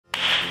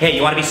Hey,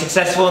 you want to be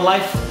successful in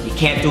life? You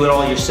can't do it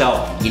all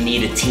yourself. You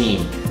need a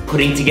team.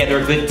 Putting together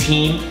a good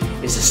team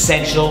is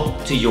essential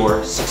to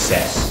your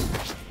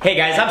success. Hey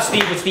guys, I'm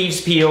Steve with Steve's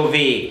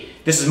POV.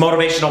 This is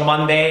Motivational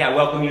Monday. I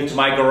welcome you to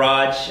my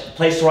garage, a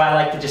place where I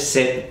like to just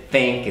sit,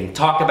 think, and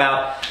talk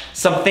about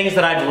some things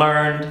that I've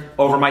learned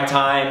over my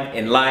time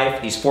in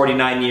life, these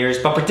 49 years,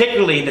 but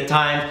particularly the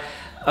time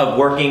of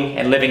working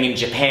and living in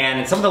Japan,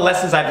 and some of the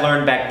lessons I've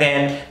learned back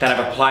then that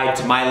I've applied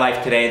to my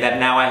life today that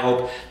now I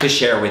hope to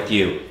share with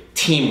you.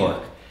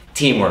 Teamwork.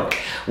 Teamwork.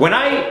 When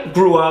I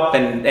grew up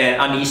and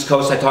on the East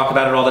Coast, I talk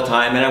about it all the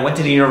time, and I went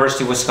to the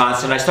University of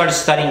Wisconsin, I started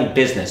studying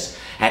business.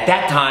 At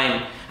that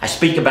time, I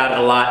speak about it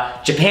a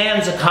lot.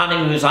 Japan's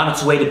economy was on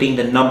its way to being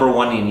the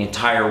 #1 in the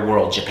entire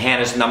world. Japan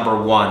is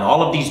 #1.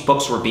 All of these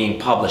books were being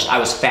published. I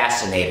was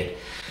fascinated.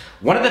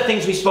 One of the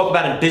things we spoke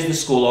about in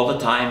business school all the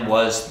time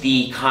was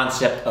the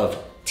concept of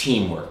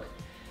teamwork.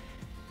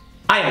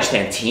 I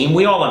understand team.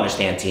 We all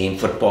understand team.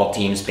 Football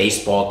teams,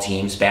 baseball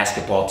teams,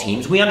 basketball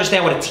teams. We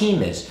understand what a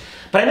team is.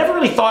 But I never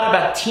really thought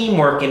about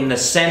teamwork in the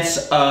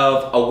sense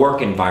of a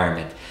work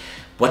environment.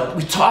 What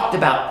we talked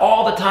about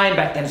all the time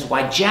back then is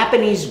why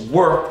Japanese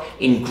work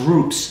in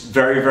groups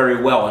very,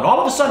 very well. And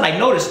all of a sudden I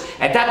noticed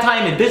at that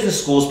time in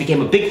business schools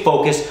became a big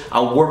focus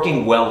on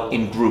working well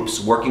in groups,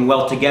 working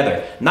well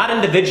together, not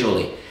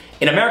individually.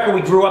 In America,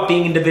 we grew up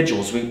being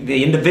individuals.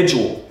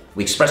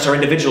 We express our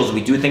individuals,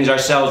 we do things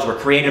ourselves, we're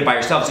created by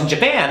ourselves. In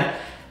Japan,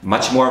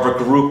 much more of a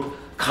group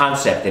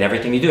concept in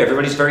everything you do.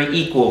 Everybody's very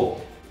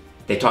equal.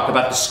 They talk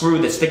about the screw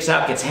that sticks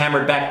out gets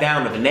hammered back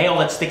down, or the nail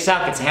that sticks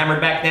out gets hammered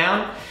back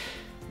down.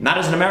 Not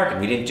as an American,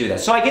 we didn't do that.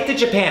 So I get to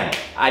Japan.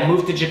 I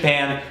moved to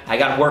Japan, I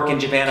got work in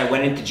Japan, I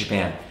went into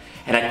Japan.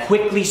 And I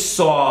quickly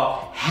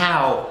saw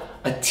how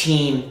a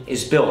team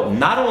is built,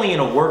 not only in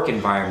a work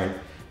environment,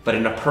 but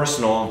in a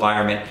personal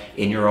environment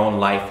in your own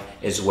life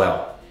as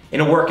well. In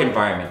a work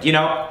environment, you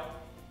know,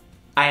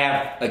 I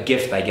have a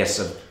gift, I guess,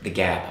 of the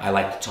gab. I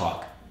like to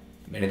talk.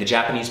 Many of the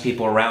Japanese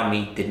people around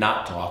me did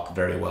not talk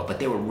very well, but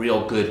they were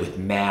real good with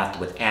math,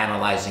 with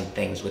analyzing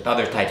things, with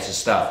other types of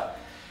stuff.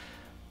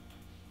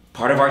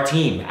 Part of our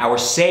team, our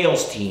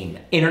sales team,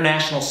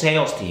 international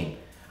sales team,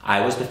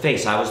 I was the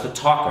face, I was the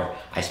talker.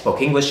 I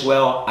spoke English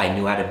well, I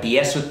knew how to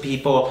BS with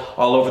people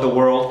all over the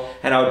world,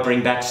 and I would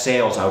bring back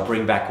sales, I would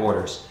bring back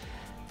orders.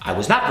 I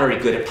was not very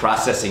good at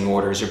processing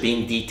orders or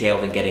being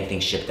detailed and getting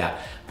things shipped out,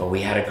 but we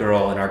had a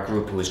girl in our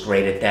group who was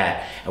great at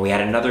that, and we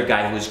had another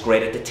guy who was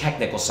great at the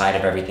technical side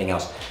of everything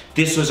else.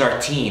 This was our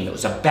team. It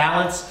was a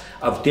balance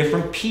of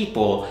different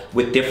people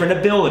with different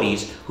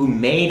abilities who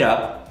made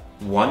up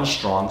one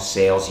strong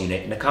sales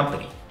unit in a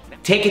company.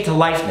 Take it to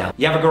life now.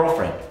 You have a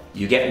girlfriend,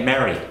 you get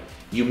married,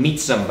 you meet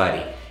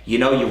somebody, you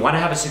know, you want to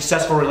have a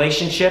successful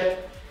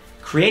relationship.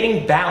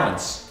 Creating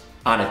balance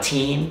on a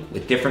team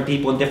with different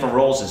people in different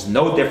roles is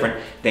no different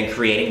than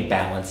creating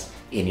balance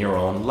in your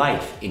own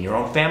life, in your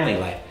own family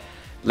life.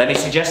 Let me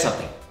suggest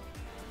something.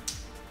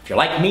 If you're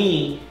like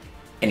me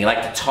and you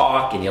like to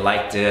talk and you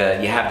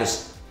have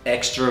this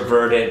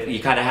extroverted, you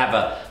kind of have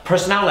a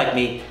personality like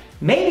me,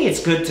 maybe it's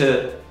good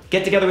to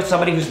get together with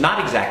somebody who's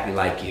not exactly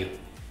like you.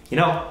 You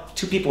know,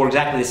 two people who are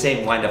exactly the same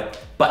and wind up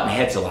butting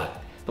heads a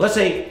lot. But let's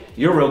say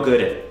you're real good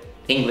at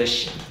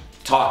English,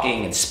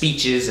 talking and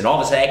speeches and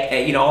all this,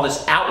 you know, all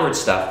this outward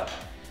stuff.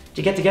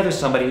 You get together with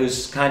somebody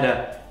who's kind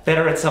of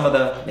better at some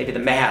of maybe the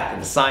math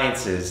and the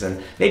sciences,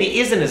 and maybe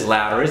isn't as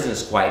loud or isn't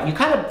as quiet. And you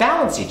kind of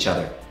balance each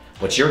other.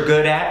 What you're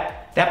good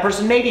at, that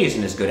person maybe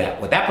isn't as good at.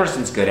 What that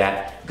person's good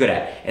at.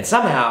 And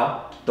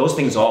somehow, those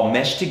things all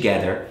mesh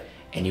together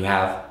and you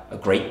have a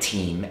great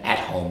team at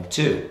home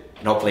too.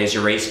 And hopefully as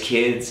you raise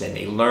kids and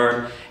they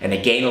learn and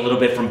they gain a little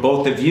bit from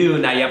both of you,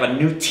 now you have a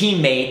new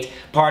teammate,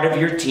 part of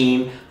your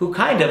team, who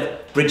kind of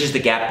bridges the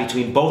gap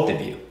between both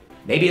of you.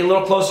 Maybe a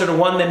little closer to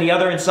one than the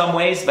other in some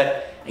ways,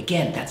 but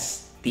again,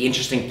 that's the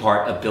interesting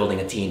part of building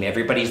a team.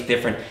 Everybody's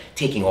different,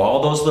 taking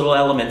all those little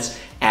elements,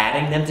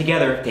 adding them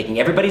together, taking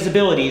everybody's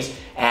abilities,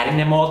 adding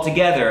them all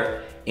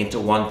together into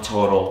one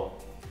total,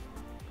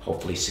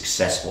 hopefully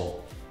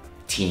successful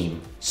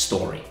team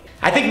story.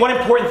 I think one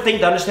important thing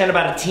to understand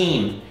about a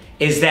team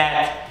is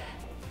that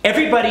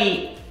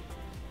everybody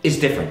is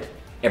different.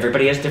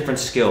 Everybody has different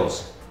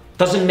skills.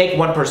 Doesn't make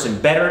one person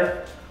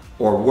better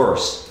or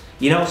worse.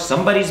 You know,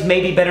 somebody's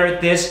maybe better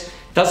at this,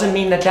 doesn't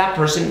mean that that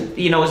person,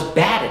 you know, is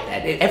bad at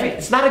that.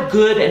 It's not a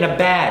good and a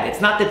bad. It's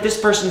not that this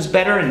person's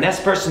better and this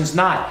person's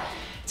not.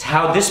 It's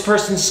how this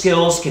person's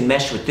skills can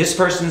mesh with this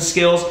person's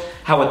skills,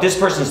 how this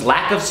person's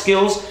lack of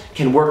skills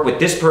can work with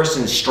this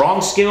person's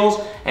strong skills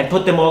and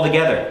put them all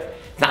together.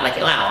 It's not like,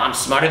 well, I'm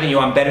smarter than you,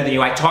 I'm better than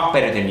you, I talk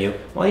better than you.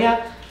 Well,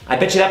 yeah, I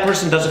bet you that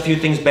person does a few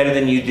things better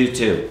than you do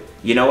too.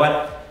 You know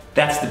what?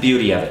 That's the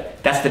beauty of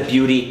it. That's the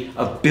beauty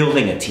of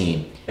building a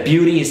team. The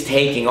beauty is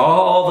taking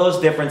all those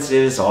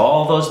differences,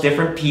 all those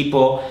different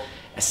people,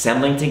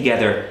 assembling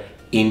together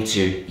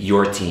into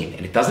your team.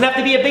 And it doesn't have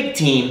to be a big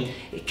team.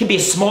 It can be a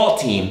small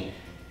team,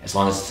 as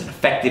long as it's an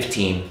effective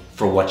team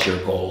for what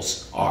your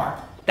goals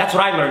are. That's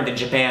what I learned in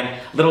Japan.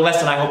 A little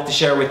lesson I hope to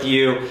share with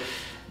you.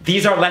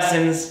 These are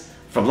lessons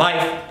from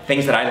life,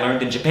 things that I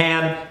learned in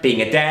Japan,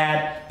 being a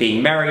dad,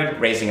 being married,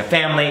 raising a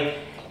family,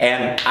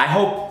 and I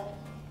hope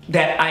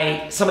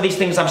that some of these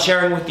things I'm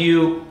sharing with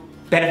you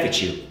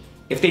benefit you.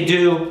 If they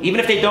do, even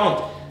if they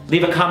don't,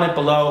 leave a comment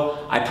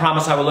below. I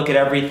promise I will look at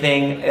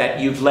everything that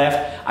you've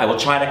left. I will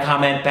try to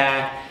comment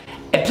back.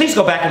 And please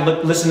go back and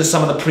listen to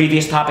some of the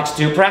previous topics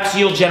too. Perhaps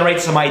you'll generate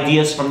some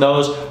ideas from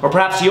those, or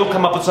perhaps you'll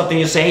come up with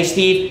something and say, hey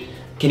Steve,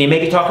 can you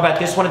maybe talk about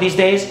this one of these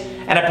days?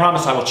 And I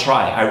promise I will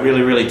try. I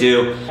really, really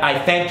do. I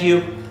thank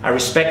you. I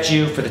respect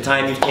you for the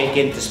time you've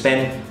taken to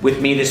spend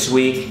with me this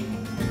week.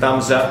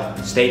 Thumbs up,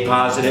 stay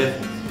positive,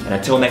 and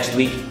until next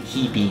week,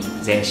 Hibi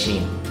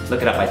Zenshin.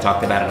 Look it up, I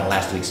talked about it in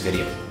last week's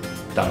video.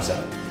 Thumbs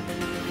up.